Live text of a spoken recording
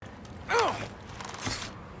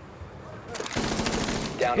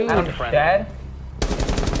Down Dude. to one Adam's friendly. dead.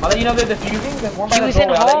 I'll let you know they're defusing. There's one by He the was in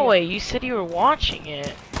doorway. I'll let hallway. You said you were watching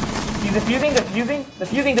it. He's defusing.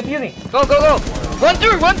 Go, go, go! Run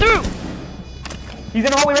through, run through! He's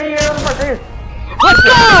in the hallway right here on the front, right here. Let's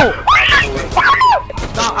go!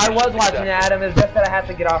 No, I was watching Adam. It's just that I had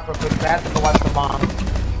to get off real quick because I had to go watch the bomb.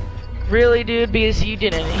 Really, dude? Because you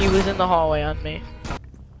didn't. He was in the hallway on me.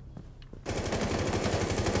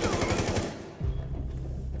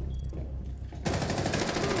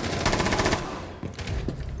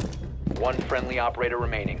 One friendly operator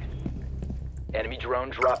remaining. Enemy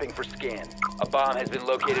drone dropping for scan. A bomb has been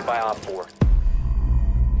located by Op 4.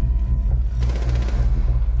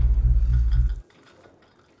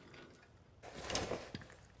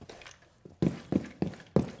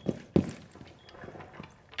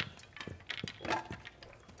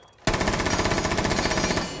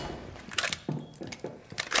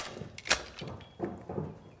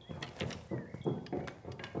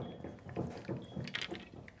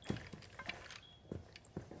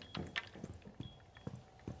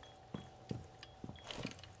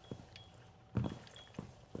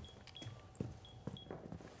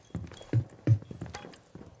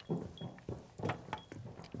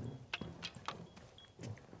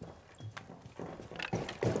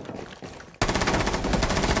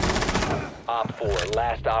 Op 4,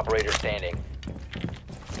 last operator standing.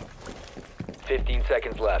 15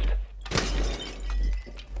 seconds left.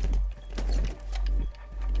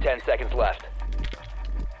 10 seconds left.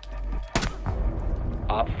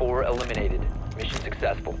 Op 4 eliminated. Mission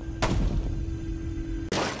successful.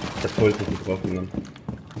 Das wollte ich nicht getroffen dann.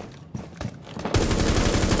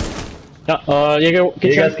 Ja, Jäger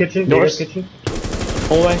Kitchen. Jäger's Kitchen.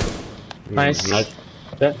 Hallway. Nice. Nice.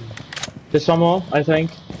 Yeah. There's one more, I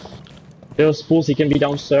think. There's pools, he can be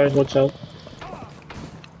downstairs, watch out.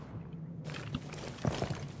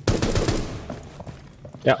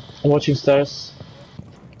 Yeah, I'm watching stairs.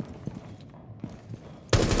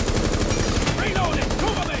 Reloading!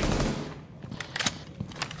 Cover me!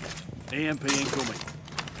 EMP incoming.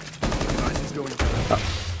 Nice is going.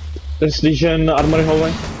 There's Legion armory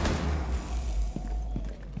hallway.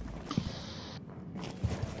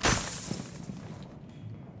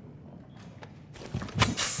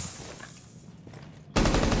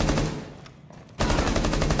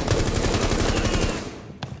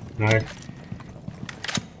 Nice.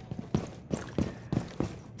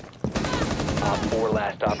 Op 4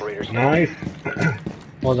 last operator standing. Nice.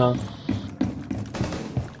 Hold on.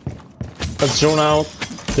 Let's drone out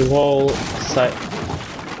the whole site.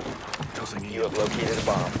 You have located a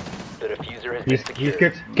bomb. The diffuser has been He's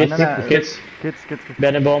secured. good. Kids.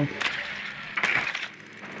 Banner bomb.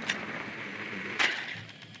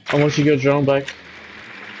 I want you to go drone back.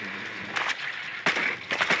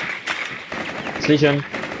 It's Legion.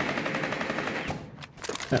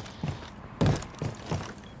 Yeah.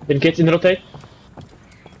 Then kids in rotate.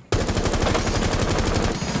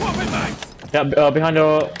 Yeah, behind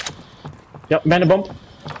the. Yeah, behind the bomb.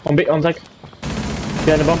 On deck.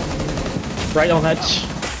 Behind the bomb. Right on hatch.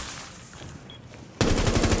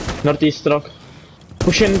 Northeast rock.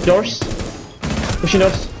 Pushing doors.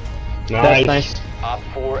 That's nice. Op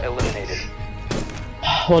 4 eliminated.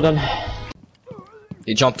 Well done.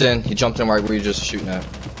 He jumped in right where you're just shooting at.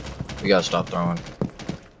 We gotta stop throwing.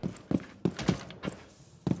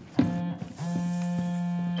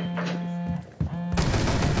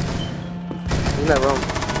 In that room.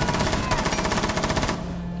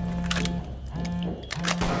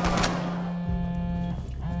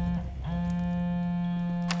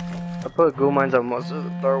 I put ghoul mines on most of the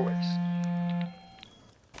doorways.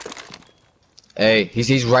 Hey,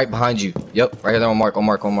 he's right behind you. Yep, right there on mark.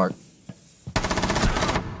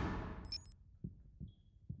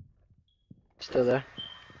 Still there.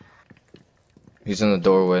 He's in the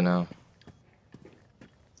doorway now.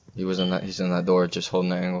 He's in that door, just holding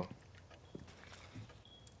the angle.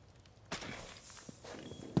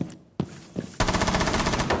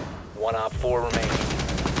 One Op 4 remaining.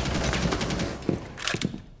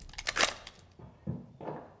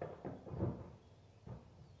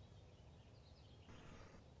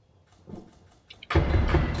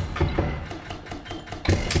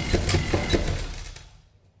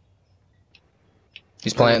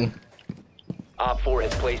 He's planting. Op 4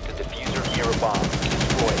 has placed a diffuser near a bomb.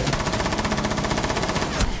 Destroy it.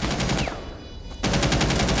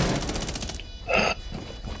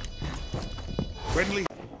 Friendly.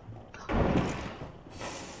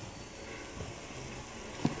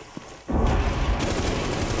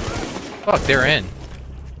 Fuck, they're in.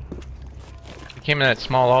 They came in that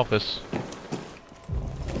small office.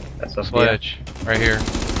 That's a Sledge, right here.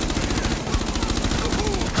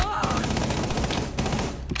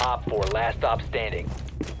 Op 4, last stop standing.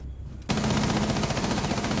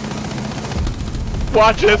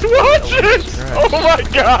 Watch this, watch this! Oh my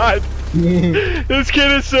god! This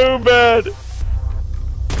kid is so bad!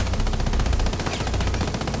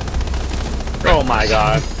 Oh my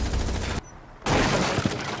god.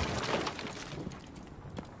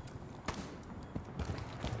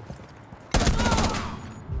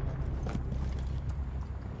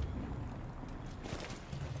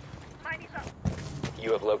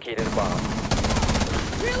 You have located a bomb.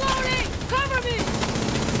 Reloading! Cover me!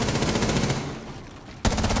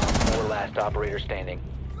 Op 4, last operator standing.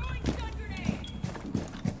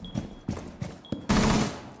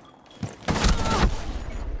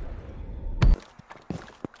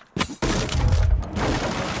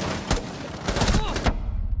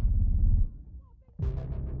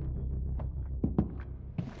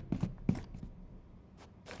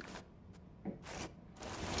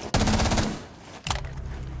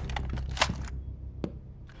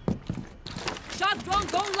 Shot drone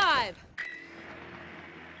go live!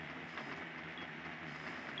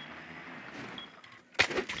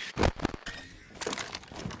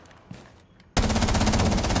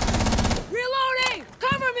 Reloading!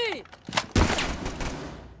 Cover me!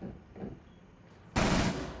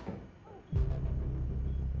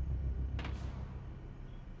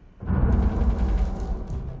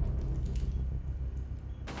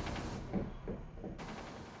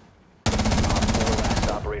 Op 4, last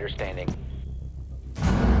operator standing.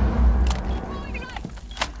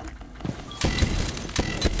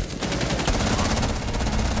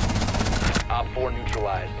 Op 4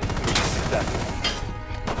 neutralized. Mission successful.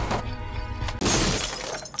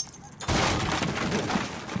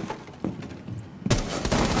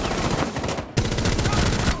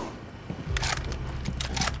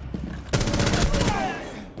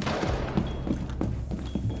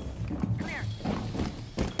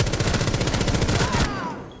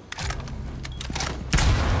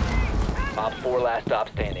 Op 4, last stop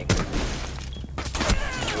standing.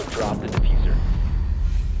 You have dropped the diffuser.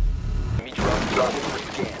 Enemy drone dropping for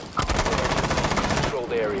scan.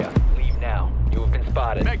 Controlled area. Leave now. You have been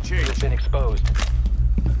spotted. Mag change. You have been exposed.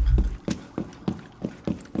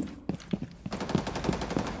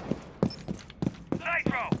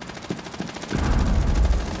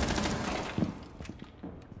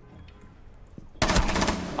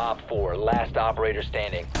 Op 4, last operator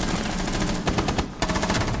standing.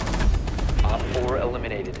 Op 4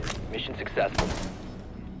 eliminated. Mission successful.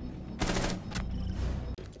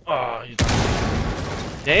 Oh,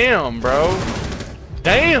 damn, bro.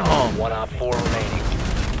 Damn. One Op 4 remaining.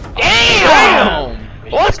 Damn.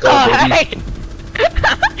 Mission What the successful. heck?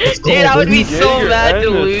 Dude, I would be baby. so Yeah, you're mad to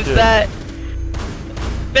ending lose shit. that.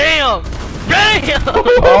 Damn! Damn!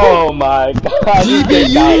 Oh my god, you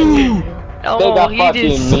get that. Oh, he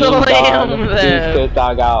just slammed them.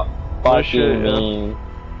 dog out. Oh, shit, yeah. mean.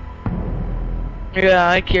 Yeah,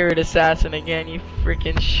 I carried assassin again, you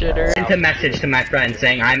freaking shitter. Sent a message to my friend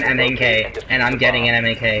saying I'm MNK and I'm getting an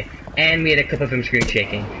MNK. And we had a clip of him screen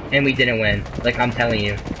shaking. And we didn't win. Like, I'm telling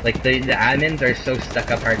you. Like, the admins are so stuck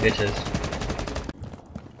up hard bitches.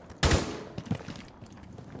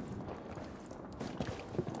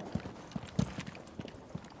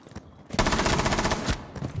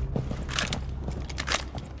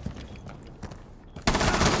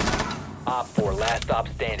 Op 4, last stop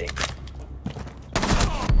standing.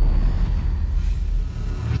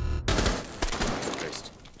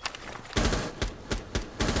 Based.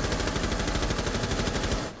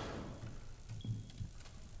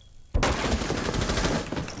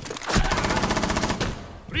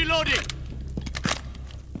 Reloading!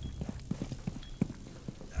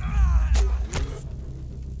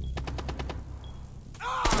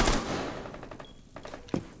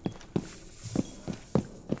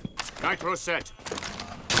 Nitro set.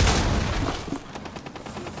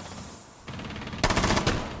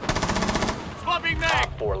 Swapping mag!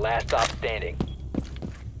 Op 4, last stop standing.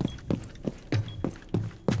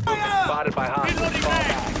 Spotted by hostiles. Reloading Fall mag!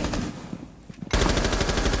 back.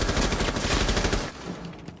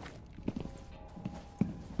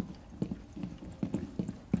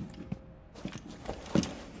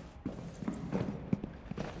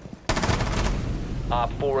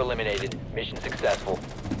 Op 4 eliminated. Mission successful.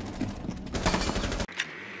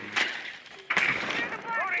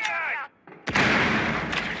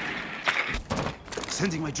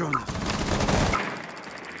 Sending my drone out.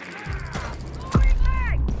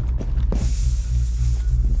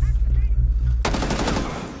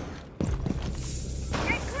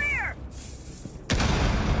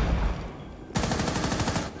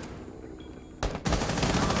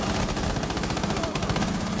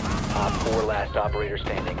 Op Op 4 last operator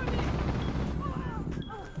standing.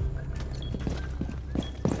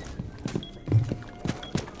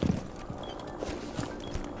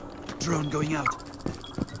 Drone going out.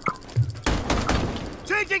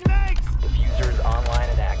 Changing legs! Diffuser is online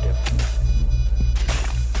and active.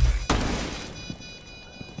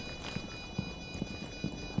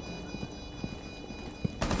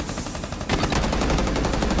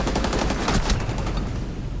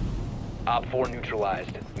 Op 4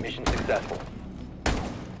 neutralized. Mission successful.